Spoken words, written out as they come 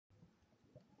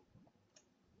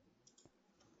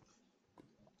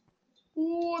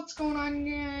What's going on,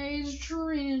 guys?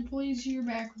 Train Plays here,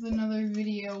 back with another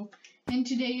video. And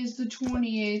today is the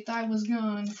 28th. I was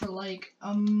gone for like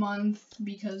a month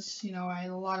because, you know, I had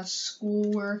a lot of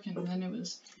schoolwork, and then it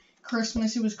was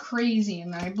Christmas. It was crazy,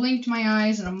 and I blinked my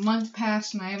eyes and a month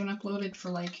passed and I haven't uploaded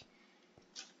for like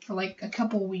a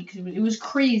couple weeks. It was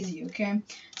crazy, okay?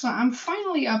 So I'm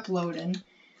finally uploading.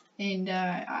 And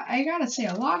I gotta say,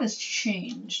 a lot has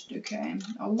changed, okay?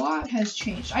 A lot has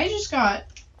changed. I just got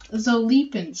the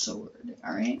leaping sword,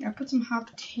 alright? I put some hot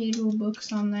potato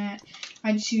books on that.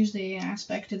 I just used the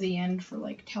aspect of the end for,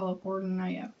 like, teleporting.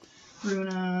 I have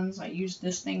rune-ons. I use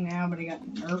this thing now, but I got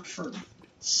nerfed for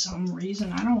some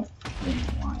reason. I don't really know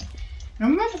why. And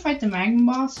I'm about to fight the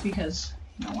magma boss because,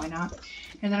 you know, why not?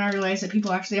 And then I realized that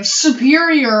people actually have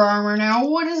superior armor now.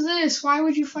 What is this? Why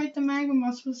would you fight the magma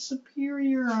boss with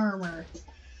superior armor?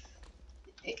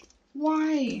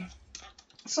 Why?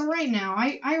 So right now,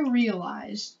 I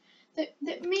realized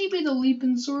that maybe the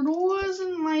leaping sword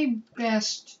wasn't my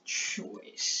best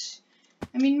choice.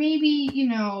 I mean, maybe, you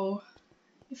know,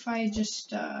 if I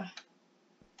just, oh,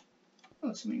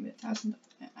 somebody bit thousand.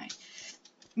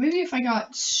 Maybe if I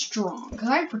got strong, because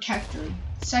I have protector,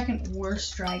 second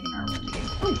worst dragon armor in the game.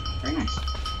 Oh, very nice.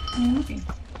 I'm looking.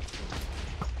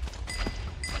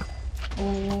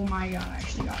 Oh my god, I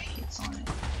actually got hits on it.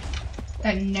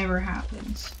 That never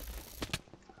happens.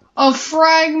 A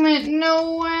fragment,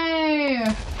 no way!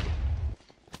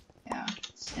 Yeah,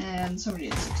 and somebody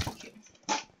did 60k.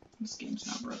 This game's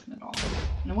not broken at all.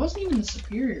 And it wasn't even the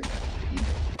superior either.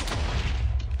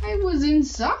 I was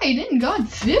inside and got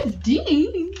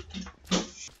 15.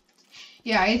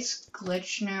 Yeah, it's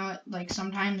glitched now. Like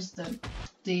sometimes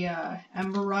the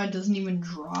Ember Rod doesn't even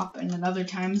drop, and then other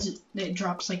times it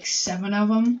drops like 7 of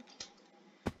them.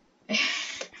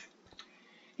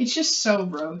 It's just so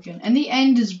broken, and the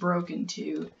end is broken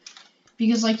too,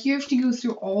 because like you have to go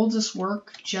through all this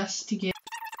work just to get.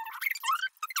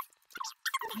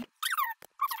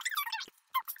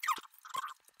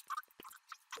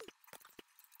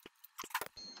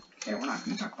 Okay, we're not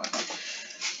going to talk about that.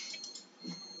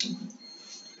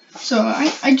 So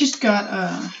I just got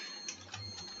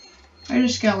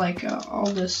like all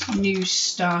this new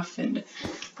stuff, and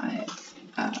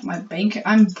my bank,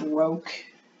 I'm broke.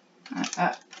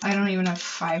 I don't even have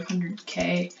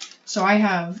 500k. So I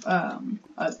have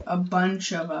a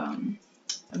bunch of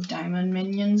diamond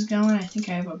minions going. I think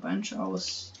I have a bunch of all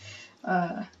this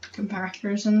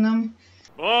compactors in them.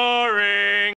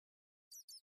 Boring.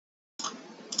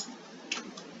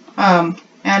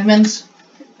 Admins,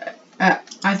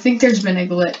 I think there's been a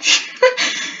glitch.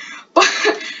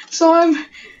 so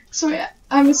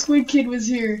I'm a Squid Kid was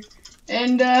here,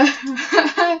 and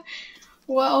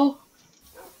well,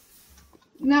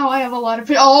 now I have a lot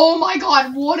of oh my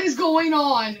god, what is going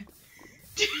on?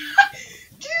 Dude,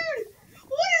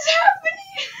 what is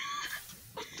happening?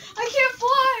 I can't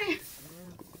fly.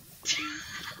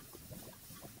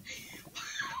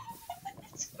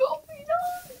 What's going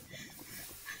on?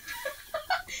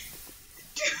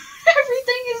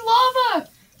 Everything is lava!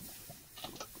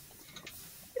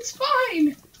 It's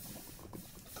fine!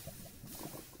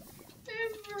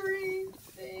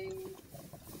 Everything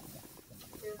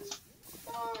is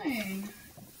fine.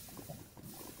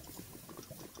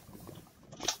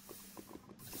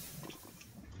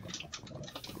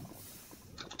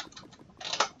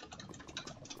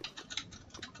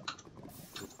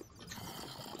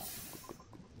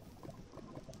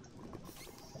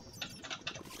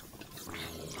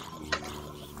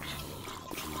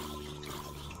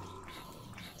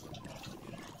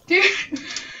 Dude,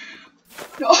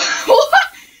 no, what?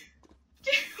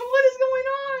 Dude, what is going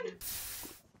on?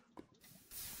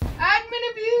 Admin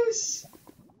abuse.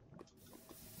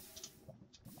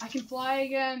 I can fly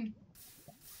again.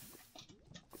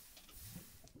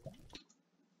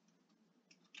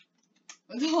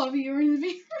 With all of you in the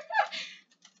beaver.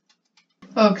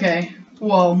 Okay,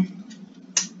 well,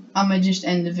 I'm gonna just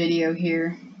end the video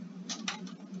here.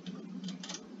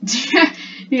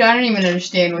 Dude, I don't even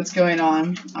understand what's going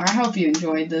on. I hope you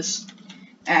enjoyed this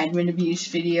admin abuse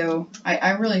video.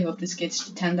 I really hope this gets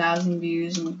to 10,000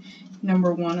 views and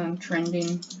 #1 on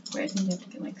trending. Wait, I think I have to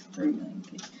get like 3 million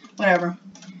views. Whatever.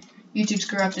 YouTube's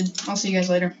corrupted. I'll see you guys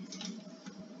later.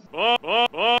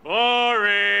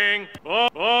 Boring.